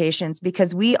presentations,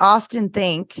 because we often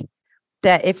think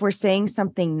that if we're saying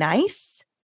something nice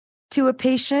to a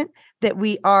patient, that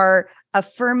we are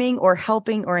affirming or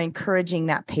helping or encouraging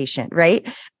that patient. Right.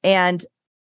 And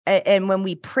when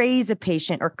we praise a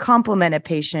patient or compliment a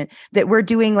patient, that we're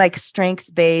doing like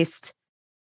strengths-based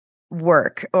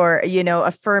work or,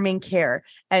 affirming care.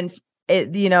 And,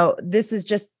 this is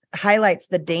just highlights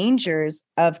the dangers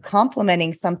of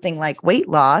complimenting something like weight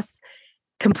loss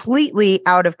completely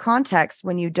out of context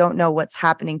when you don't know what's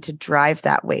happening to drive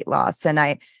that weight loss. And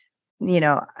I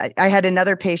had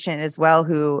another patient as well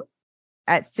who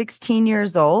at 16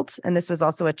 years old, and this was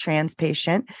also a trans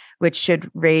patient, which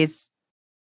should raise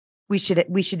we should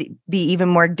be even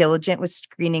more diligent with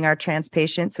screening our trans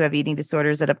patients who have eating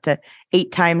disorders at up to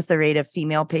 8 times the rate of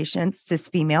female patients, cis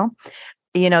female.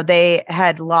 They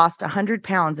had lost 100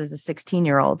 pounds as a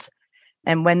 16-year-old.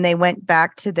 And when they went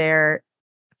back to their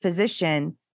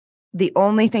physician, the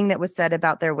only thing that was said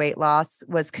about their weight loss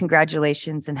was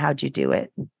congratulations and how'd you do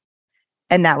it?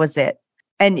 And that was it.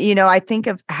 And, I think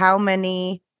of how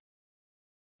many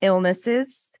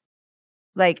illnesses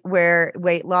like where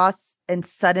weight loss and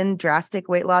sudden drastic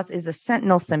weight loss is a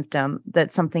sentinel symptom that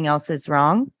something else is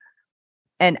wrong.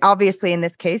 And obviously in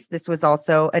this case, this was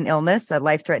also an illness, a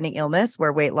life-threatening illness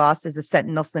where weight loss is a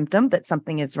sentinel symptom that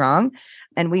something is wrong,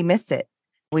 and we miss it.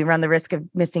 We run the risk of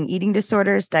missing eating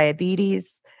disorders,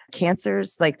 diabetes,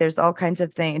 cancers. Like there's all kinds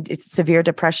of things. It's severe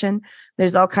depression.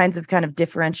 There's all kinds of kind of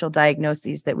differential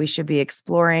diagnoses that we should be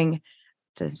exploring.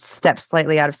 To step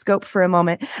slightly out of scope for a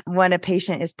moment, when a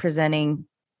patient is presenting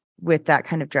with that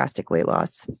kind of drastic weight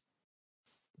loss.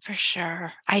 For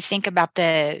sure. I think about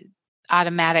the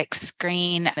automatic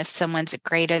screen if someone's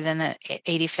greater than the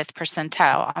 85th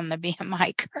percentile on the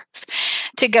BMI curve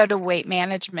to go to weight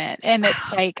management. And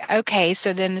it's like, okay,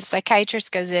 so then the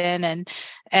psychiatrist goes in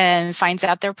and finds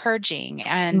out they're purging.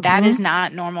 And that is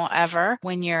not normal ever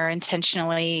when you're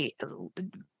intentionally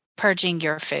purging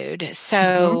your food.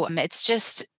 So it's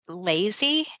just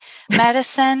lazy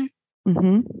medicine.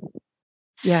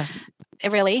 Yeah.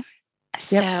 Really. Yep.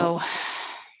 So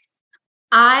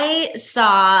I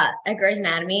saw a Grey's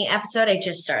Anatomy episode. I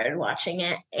just started watching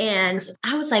it and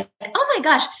I was like, oh my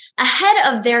gosh,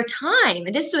 ahead of their time.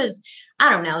 This was,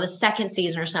 I don't know, the second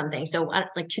season or something. So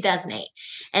like 2008.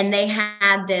 And they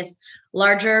had this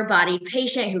larger bodied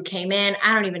patient who came in.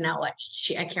 I don't even know I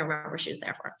can't remember what she was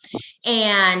there for.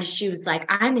 And she was like,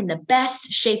 I'm in the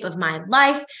best shape of my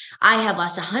life. I have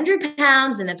lost 100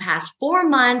 pounds in the past 4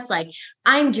 months. Like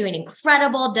I'm doing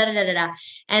incredible, da, da, da, da, da.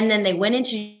 And then they went in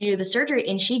to do the surgery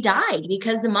and she died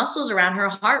because the muscles around her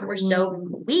heart were so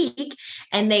weak.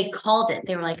 And they called it.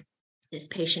 They were like, this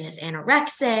patient is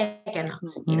anorexic and,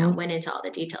 went into all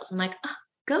the details. I'm like, oh,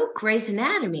 go Grey's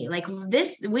Anatomy. Like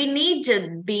this, we need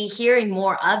to be hearing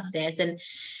more of this. And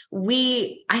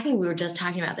I think we were just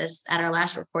talking about this at our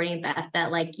last recording, Beth,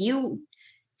 that like you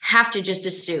have to just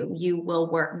assume you will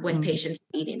work with patients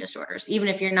with eating disorders, even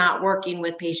if you're not working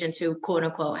with patients who quote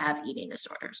unquote have eating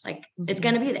disorders. Like it's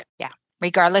going to be there. Yeah.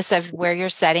 Regardless of where your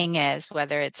setting is,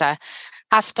 whether it's a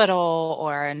hospital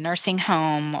or a nursing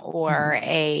home or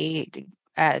a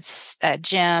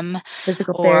gym,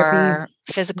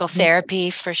 physical therapy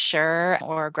for sure,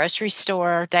 or grocery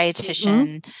store,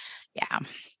 dietitian.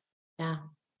 Yeah.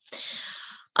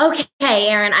 Okay,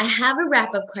 Erin, I have a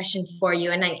wrap-up question for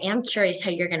you, and I am curious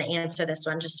how you're going to answer this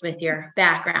one just with your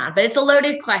background, but it's a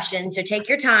loaded question, so take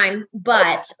your time.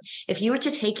 But if you were to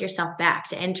take yourself back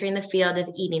to entering the field of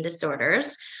eating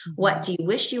disorders, what do you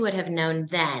wish you would have known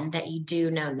then that you do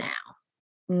know now?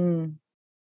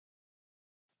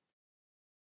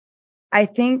 I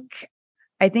think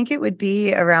it would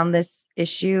be around this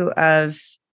issue of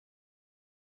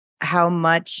how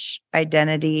much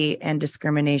identity and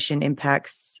discrimination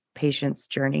impacts patients'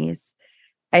 journeys.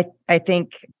 I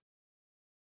think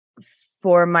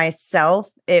for myself,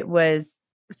 it was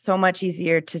so much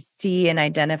easier to see and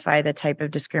identify the type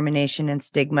of discrimination and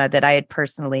stigma that I had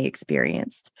personally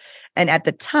experienced. And at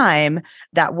the time,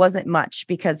 that wasn't much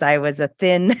because I was a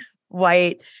thin,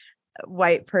 white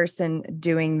white person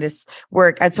doing this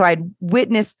work. And so I'd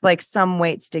witnessed like some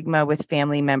weight stigma with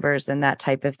family members and that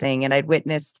type of thing. And I'd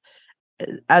witnessed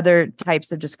other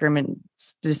types of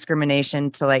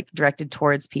discrimination to like directed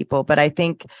towards people. But I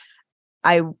think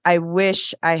I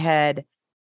wish I had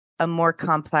a more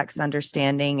complex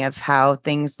understanding of how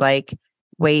things like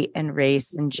weight and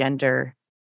race and gender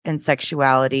and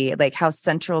sexuality, like how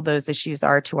central those issues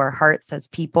are to our hearts as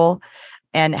people,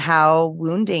 and how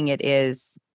wounding it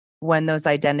is when those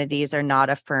identities are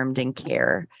not affirmed in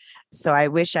care. So I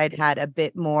wish I'd had a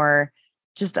bit more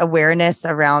just awareness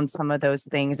around some of those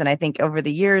things. And I think over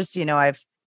the years, I've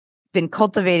been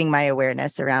cultivating my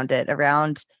awareness around it,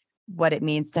 around what it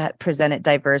means to present at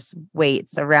diverse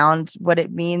weights, around what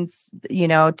it means, in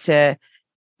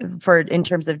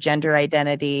terms of gender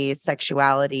identity,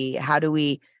 sexuality,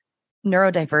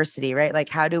 neurodiversity, right? Like,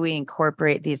 how do we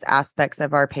incorporate these aspects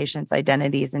of our patients'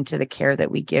 identities into the care that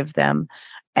we give them?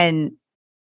 And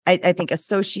I think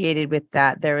associated with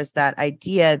that, there was that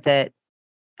idea that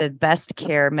the best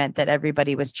care meant that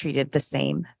everybody was treated the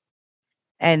same,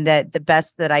 and that the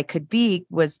best that I could be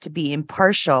was to be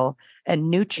impartial and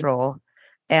neutral,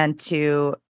 and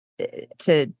to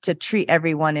treat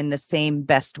everyone in the same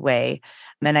best way.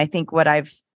 And I think one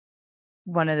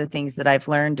of the things that I've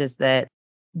learned is that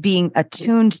being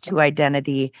attuned to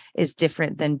identity is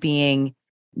different than being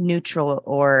neutral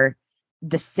or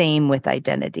the same with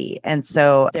identity. And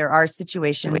so there are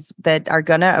situations that are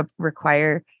going to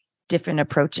require different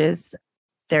approaches.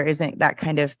 There isn't that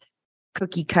kind of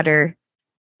cookie cutter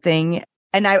thing.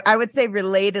 And I would say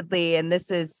relatedly, and this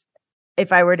is,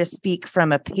 if I were to speak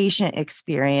from a patient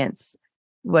experience,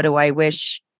 what do I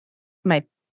wish my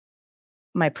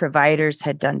providers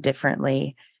had done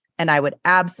differently? And I would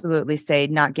absolutely say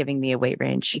not giving me a weight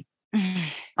range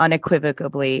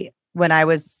unequivocally. When I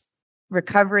was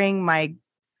recovering, my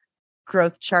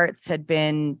growth charts had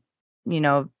been,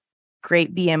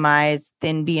 great BMIs,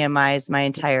 thin BMIs my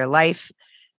entire life.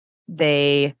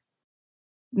 They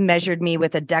measured me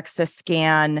with a DEXA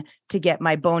scan to get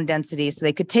my bone density so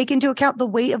they could take into account the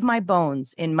weight of my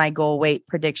bones in my goal weight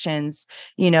predictions.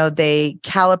 They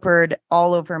calipered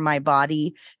all over my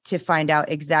body to find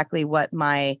out exactly what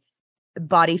my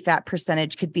body fat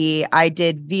percentage could be. I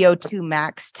did VO2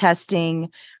 max testing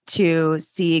to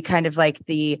see kind of like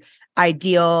the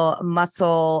ideal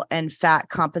muscle and fat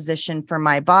composition for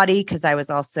my body, because I was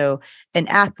also an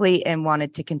athlete and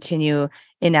wanted to continue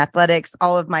in athletics.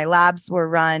 All of my labs were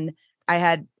run. I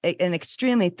had an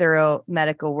extremely thorough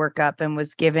medical workup and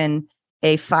was given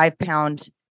a 5-pound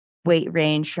weight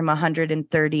range from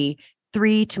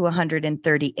 133 to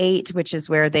 138, which is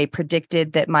where they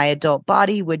predicted that my adult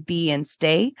body would be and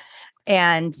stay.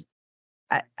 And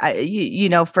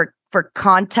for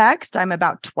context, I'm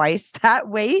about twice that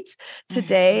weight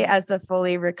today as a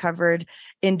fully recovered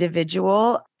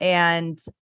individual. And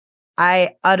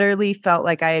I utterly felt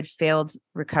like I had failed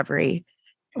recovery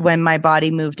when my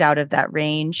body moved out of that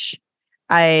range.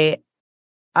 And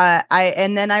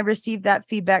then I received that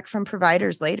feedback from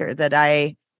providers later that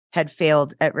I had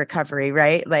failed at recovery,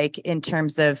 right? Like in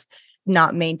terms of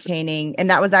not maintaining. And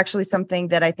that was actually something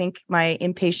that I think my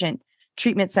inpatient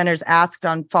treatment centers asked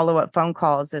on follow-up phone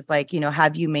calls, is like,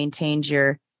 have you maintained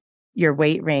your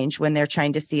weight range, when they're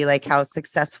trying to see like how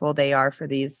successful they are for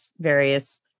these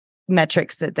various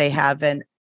metrics that they have. And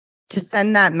to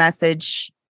send that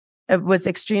message was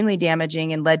extremely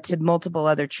damaging and led to multiple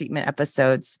other treatment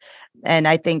episodes. And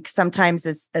I think sometimes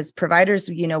as providers,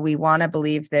 we want to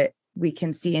believe that we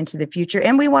can see into the future,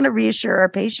 and we want to reassure our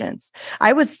patients.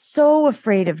 I was so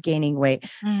afraid of gaining weight,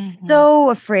 so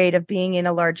afraid of being in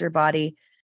a larger body,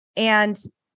 and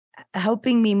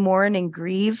helping me mourn and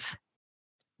grieve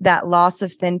that loss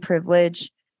of thin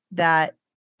privilege, that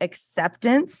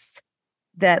acceptance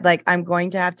that like I'm going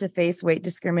to have to face weight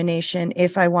discrimination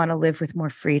if I want to live with more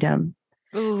freedom.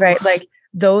 Ooh. Right? Like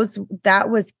that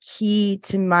was key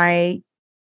to my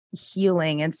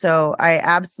healing. And so I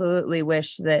absolutely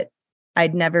wish that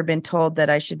I'd never been told that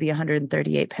I should be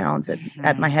 138 pounds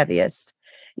at my heaviest,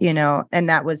 and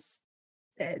that was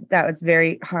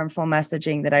very harmful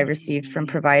messaging that I received from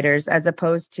providers, as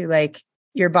opposed to like,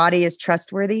 your body is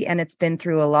trustworthy and it's been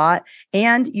through a lot,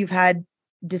 and you've had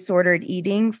disordered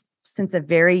eating since a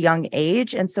very young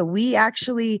age. And so we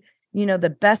actually,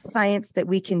 the best science that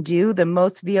we can do, the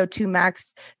most VO2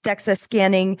 max DEXA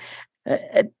scanning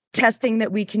testing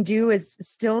that we can do is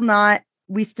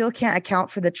we still can't account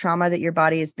for the trauma that your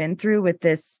body has been through with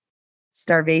this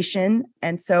starvation.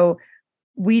 And so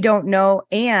we don't know.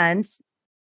 And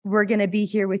we're going to be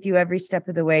here with you every step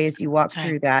of the way as you walk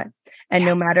through that. And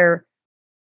no matter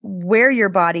where your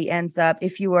body ends up,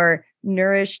 if you are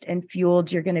nourished and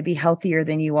fueled, you're going to be healthier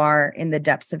than you are in the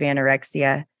depths of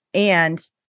anorexia. And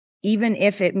even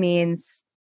if it means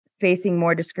facing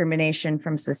more discrimination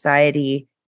from society,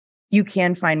 you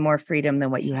can find more freedom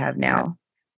than what you have now.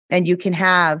 And you can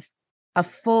have a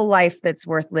full life that's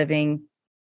worth living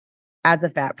as a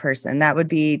fat person. That would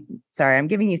be, sorry, I'm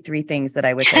giving you 3 things that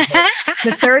I wish I had.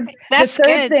 The third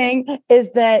thing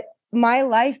is that my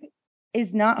life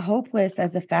is not hopeless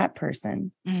as a fat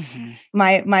person. Mm-hmm.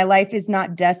 My life is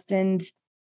not destined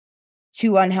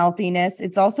to unhealthiness.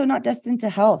 It's also not destined to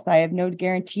health. I have no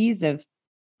guarantees of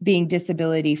being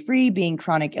disability free, being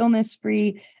chronic illness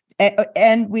free.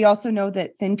 And we also know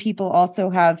that thin people also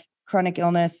have chronic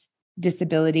illness,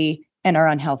 disability, and are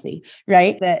unhealthy,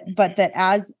 right? But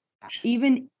as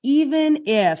even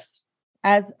if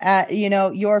as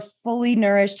your fully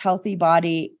nourished, healthy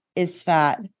body is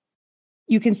fat,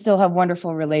 you can still have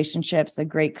wonderful relationships, a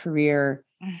great career,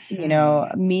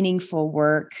 meaningful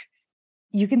work.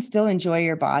 You can still enjoy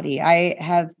your body. I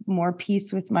have more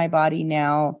peace with my body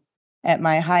now at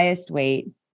my highest weight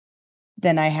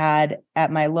than I had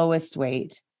at my lowest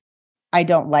weight. I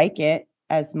don't like it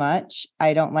as much.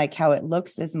 I don't like how it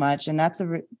looks as much. And that's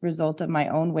a result of my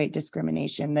own weight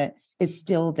discrimination that is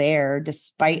still there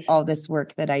despite all this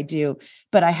work that I do.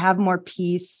 But I have more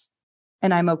peace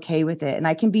and I'm okay with it. And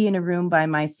I can be in a room by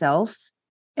myself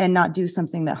and not do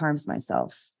something that harms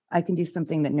myself. I can do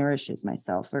something that nourishes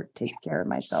myself or takes care of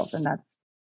myself. And that's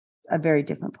a very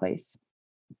different place.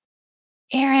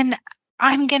 Erin,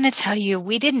 I'm going to tell you,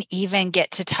 we didn't even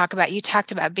get to talk about, you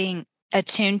talked about being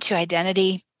attuned to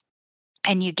identity,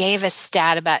 and you gave a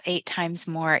stat about 8 times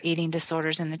more eating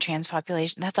disorders in the trans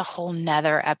population. That's a whole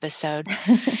nother episode.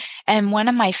 And one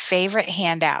of my favorite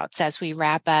handouts as we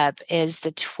wrap up is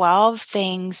the 12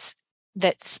 things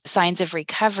that's signs of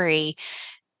recovery,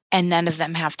 and none of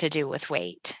them have to do with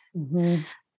weight. Mm-hmm.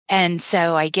 And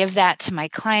so I give that to my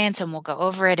clients and we'll go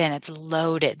over it, and it's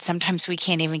loaded. Sometimes we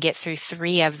can't even get through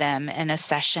 3 of them in a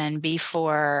session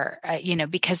before,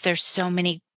 because there's so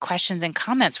many questions and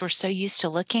comments. We're so used to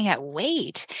looking at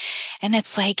weight, and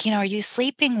it's like, are you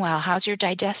sleeping well? How's your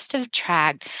digestive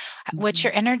tract? What's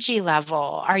your energy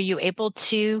level? Are you able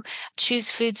to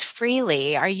choose foods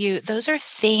freely? Those are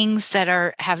things that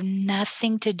have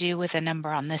nothing to do with a number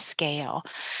on the scale.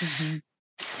 Mm-hmm.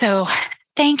 So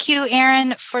thank you,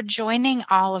 Erin, for joining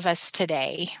all of us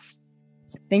today.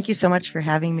 Thank you so much for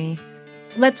having me.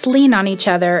 Let's lean on each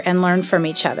other and learn from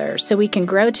each other so we can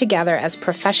grow together as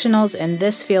professionals in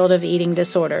this field of eating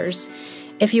disorders.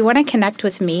 If you want to connect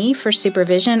with me for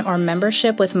supervision or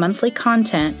membership with monthly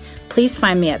content, please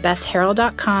find me at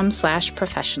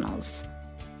bethharrell.com/professionals.